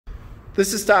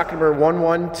This is stock number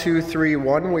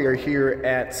 11231. We are here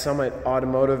at Summit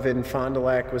Automotive in Fond du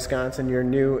Lac, Wisconsin, your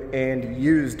new and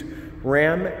used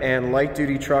Ram and light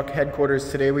duty truck headquarters.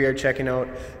 Today we are checking out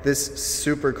this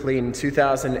super clean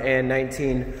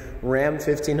 2019 Ram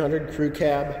 1500 crew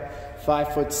cab,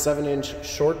 5'7"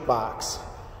 Shortbox,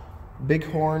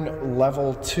 Bighorn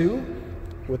level 2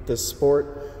 with the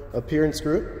sport appearance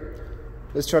group.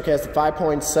 This truck has the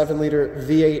 5.7 liter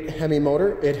V8 Hemi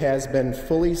motor. It has been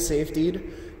fully safetied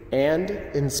and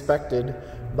inspected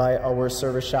by our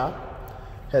service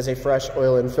shop. Has a fresh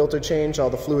oil and filter change. All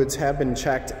the fluids have been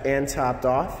checked and topped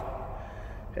off.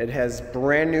 It has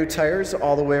brand new tires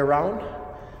all the way around,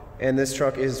 and this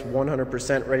truck is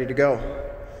 100% ready to go.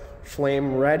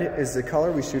 Flame red is the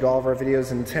color. We shoot all of our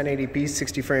videos in 1080p,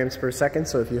 60 frames per second,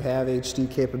 so if you have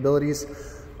HD capabilities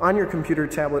on your computer,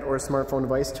 tablet, or smartphone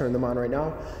device, turn them on right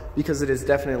now, because it is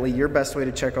definitely your best way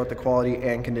to check out the quality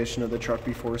and condition of the truck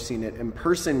before seeing it in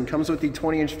person. Comes with the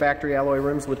 20-inch factory alloy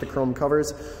rims with the chrome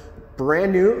covers.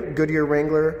 Brand new Goodyear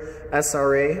Wrangler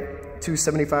SRA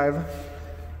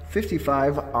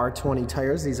 275/55 R20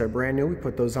 tires. These are brand new. We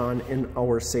put those on in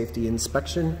our safety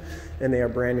inspection, and they are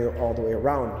brand new all the way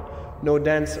around. No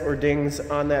dents or dings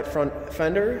on that front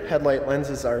fender. Headlight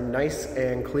lenses are nice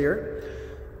and clear,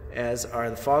 as are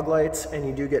the fog lights, and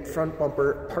you do get front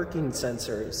bumper parking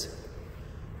sensors.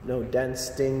 No dents,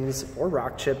 dings, or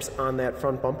rock chips on that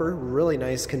front bumper. Really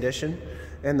nice condition.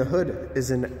 And the hood is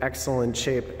in excellent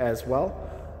shape as well.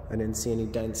 I didn't see any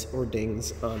dents or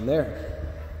dings on there.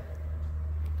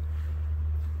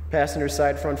 Passenger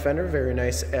side front fender, very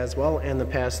nice as well. And the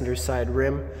passenger side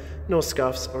rim, no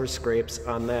scuffs or scrapes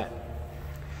on that.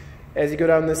 As you go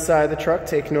down this side of the truck,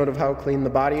 take note of how clean the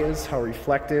body is, how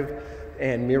reflective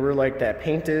and mirror-like that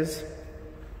paint is.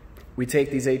 We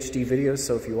take these HD videos,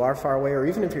 so if you are far away, or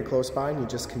even if you're close by and you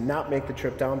just cannot make the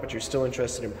trip down, but you're still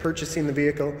interested in purchasing the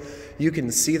vehicle, you can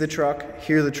see the truck,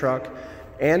 hear the truck,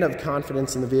 and have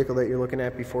confidence in the vehicle that you're looking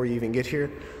at before you even get here,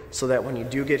 so that when you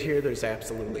do get here, there's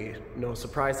absolutely no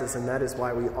surprises. And that is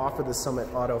why we offer the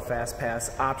Summit Auto Fast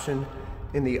Pass option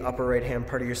in the upper right-hand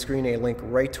part of your screen, a link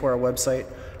right to our website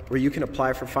where you can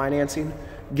apply for financing,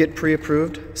 get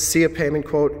pre-approved, see a payment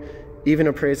quote, even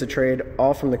appraise a trade,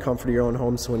 all from the comfort of your own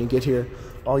home. So when you get here,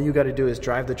 all you got to do is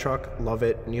drive the truck, love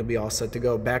it, and you'll be all set to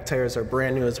go. Back tires are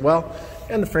brand new as well,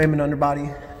 and the frame and underbody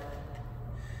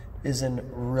is in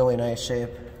really nice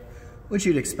shape, which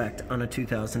you'd expect on a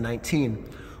 2019.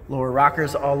 Lower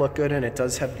rockers all look good, and it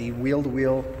does have the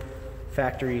wheel-to-wheel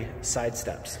factory side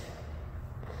steps.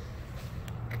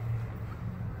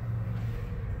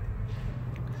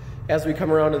 As we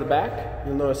come around to the back,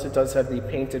 you'll notice it does have the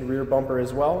painted rear bumper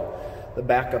as well. The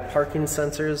backup parking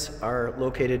sensors are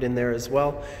located in there as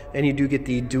well, and you do get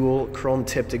the dual chrome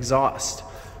tipped exhaust.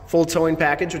 Full towing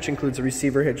package, which includes a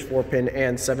receiver hitch, 4-pin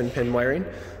and 7-pin wiring.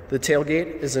 The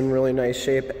tailgate is in really nice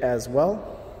shape as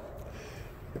well.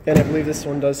 And I believe this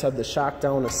one does have the shock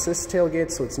down assist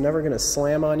tailgate, so it's never going to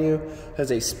slam on you. It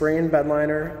has a spray-in bed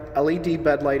liner, LED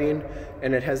bed lighting,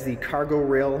 and it has the cargo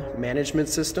rail management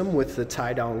system with the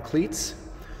tie-down cleats.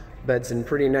 Bed's in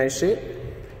pretty nice shape.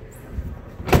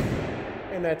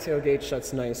 And that tailgate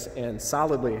shuts nice and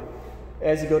solidly.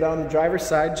 As you go down the driver's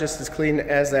side, just as clean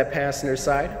as that passenger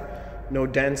side. No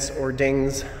dents or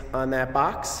dings on that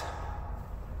box.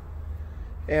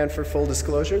 And for full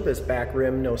disclosure, this back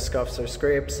rim, no scuffs or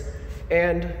scrapes,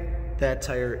 and that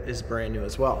tire is brand new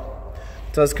as well.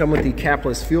 It does come with the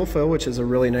Capless fuel fill, which is a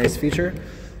really nice feature.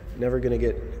 Never gonna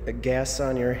get a gas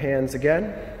on your hands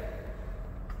again.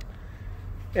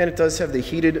 And it does have the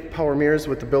heated power mirrors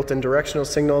with the built-in directional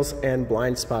signals and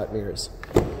blind spot mirrors.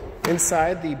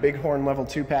 Inside, the Bighorn Level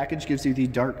 2 package gives you the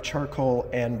dark charcoal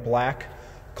and black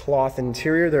cloth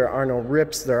interior. There are no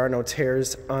rips, there are no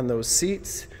tears on those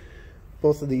seats.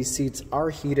 Both of these seats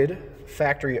are heated,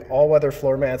 factory all-weather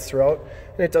floor mats throughout,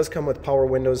 and it does come with power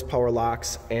windows, power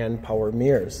locks, and power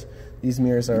mirrors. These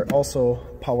mirrors are also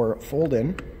power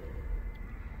fold-in.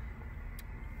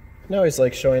 I always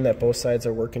like showing that both sides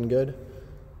are working good,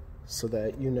 so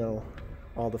that you know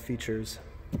all the features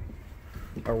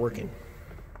are working.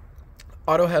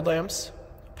 Auto headlamps,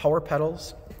 power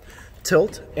pedals,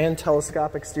 tilt and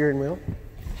telescopic steering wheel.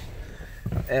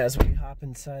 As we hop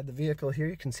inside the vehicle here,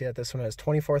 you can see that this one has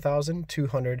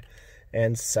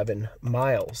 24,207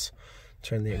 miles.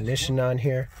 Turn the ignition on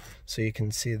here so you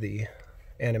can see the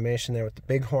animation there with the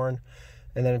Bighorn.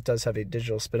 And then it does have a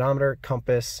digital speedometer,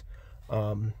 compass,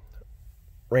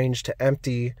 range to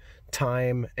empty,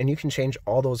 time, and you can change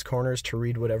all those corners to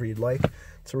read whatever you'd like.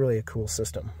 It's really a cool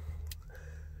system.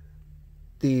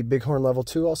 The Bighorn Level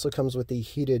 2 also comes with the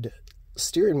heated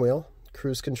steering wheel,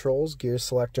 cruise controls, gear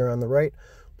selector on the right,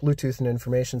 Bluetooth and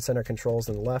information center controls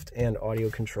on the left, and audio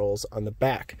controls on the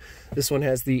back. This one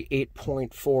has the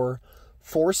 8.4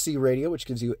 4C radio, which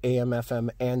gives you AM, FM,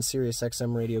 and Sirius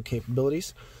XM radio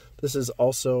capabilities. This is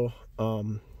also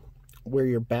where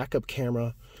your backup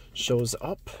camera shows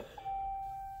up.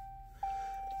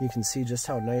 You can see just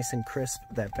how nice and crisp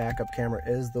that backup camera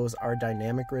is. Those are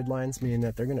dynamic grid lines, meaning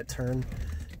that they're going to turn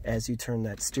as you turn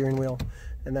that steering wheel,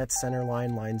 and that center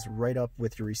line lines right up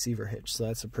with your receiver hitch. So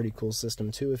that's a pretty cool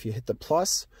system too. If you hit the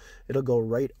plus, it'll go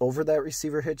right over that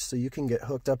receiver hitch, so you can get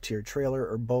hooked up to your trailer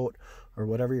or boat or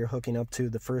whatever you're hooking up to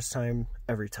the first time,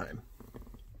 every time.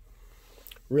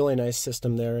 Really nice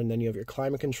system there. And then you have your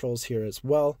climate controls here as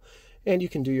well, and you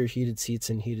can do your heated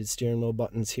seats and heated steering wheel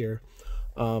buttons here.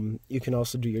 You can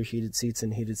also do your heated seats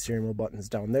and heated steering wheel buttons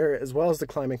down there, as well as the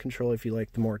climate control if you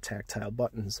like the more tactile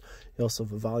buttons. You also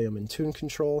have a volume and tune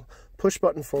control, push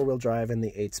button 4-wheel drive, and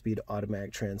the 8-speed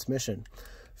automatic transmission.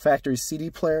 Factory CD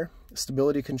player,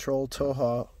 stability control,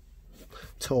 tow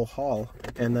haul,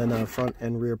 and then front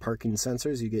and rear parking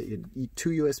sensors. You get your 2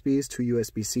 USBs, 2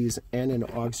 USB-Cs, and an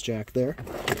aux jack there.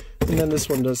 And then this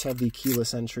one does have the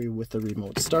keyless entry with the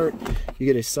remote start. You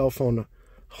get a cell phone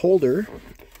holder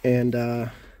and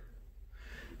the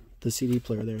CD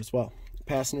player there as well.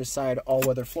 Passenger side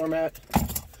all-weather floor mat.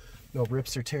 No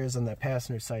rips or tears on that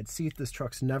passenger side seat. This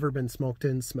truck's never been smoked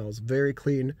in, smells very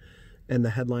clean, and the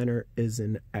headliner is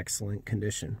in excellent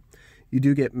condition. You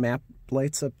do get map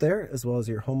lights up there, as well as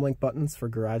your Homelink buttons for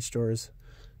garage doors,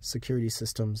 security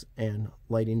systems, and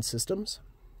lighting systems,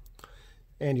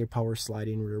 and your power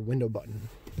sliding rear window button.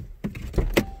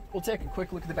 We'll take a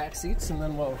quick look at the back seats, and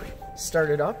then we'll start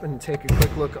it up and take a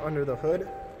quick look under the hood.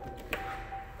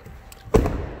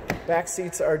 Back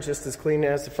seats are just as clean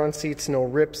as the front seats. No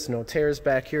rips, no tears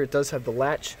back here. It does have the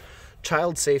latch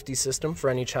child safety system for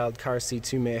any child car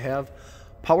seats you may have.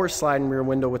 Power sliding rear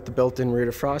window with the built-in rear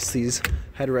defrost. These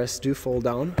headrests do fold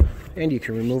down, and you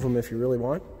can remove them if you really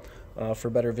want for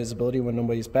better visibility when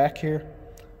nobody's back here.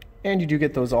 And you do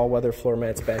get those all-weather floor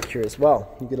mats back here as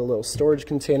well. You get a little storage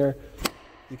container.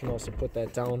 You can also put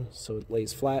that down so it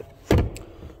lays flat.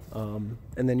 And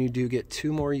then you do get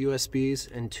 2 more USBs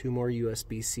and 2 more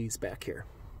USB-Cs back here.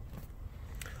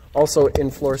 Also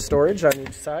in-floor storage on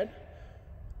each side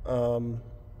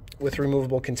with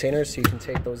removable containers, so you can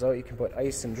take those out. You can put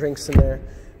ice and drinks in there.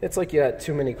 It's like you got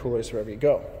 2 mini coolers wherever you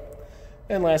go.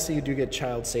 And lastly, you do get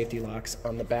child safety locks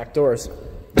on the back doors.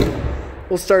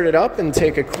 We'll start it up and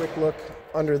take a quick look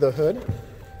under the hood.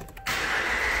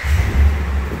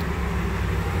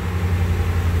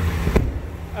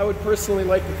 I would personally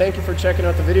like to thank you for checking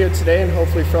out the video today, and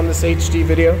hopefully from this HD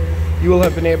video you will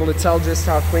have been able to tell just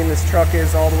how clean this truck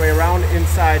is all the way around,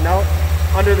 inside and out.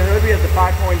 Under the hood we have the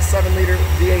 5.7 liter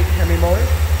V8 Hemi motor.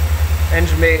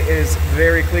 Engine bay is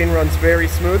very clean, runs very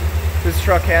smooth. This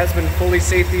truck has been fully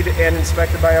safetied and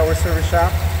inspected by our service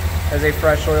shop. Has a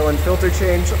fresh oil and filter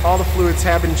change. All the fluids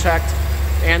have been checked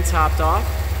and topped off.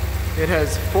 It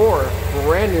has 4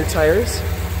 brand new tires.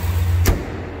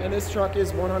 And this truck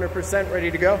is 100% ready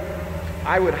to go.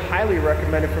 I would highly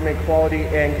recommend it from a quality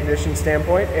and condition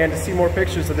standpoint. And to see more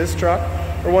pictures of this truck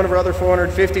or one of our other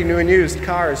 450 new and used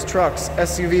cars, trucks,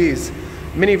 SUVs,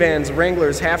 minivans,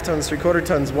 Wranglers, half tons, 3/4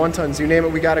 tons, 1 tons, you name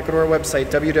it, we got it. Go to our website,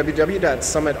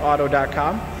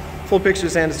 www.summitauto.com. Full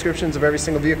pictures and descriptions of every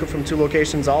single vehicle from 2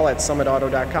 locations, all at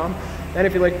summitauto.com. And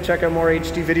if you'd like to check out more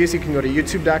HD videos, you can go to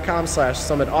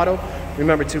youtube.com/summitauto.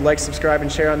 Remember to like, subscribe,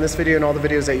 and share on this video and all the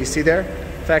videos that you see there.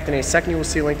 In fact, in a second you will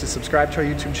see a link to subscribe to our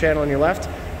YouTube channel on your left,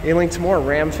 a link to more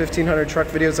Ram 1500 truck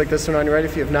videos like this one on your right.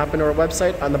 If you have not been to our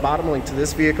website, on the bottom, a link to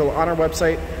this vehicle on our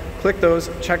website. Click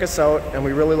those, check us out, and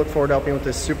we really look forward to helping you with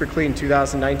this super clean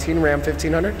 2019 Ram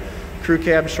 1500 Crew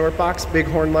Cab Short Box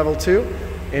Bighorn Level 2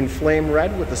 in flame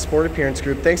red with the Sport Appearance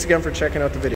Group. Thanks again for checking out the video.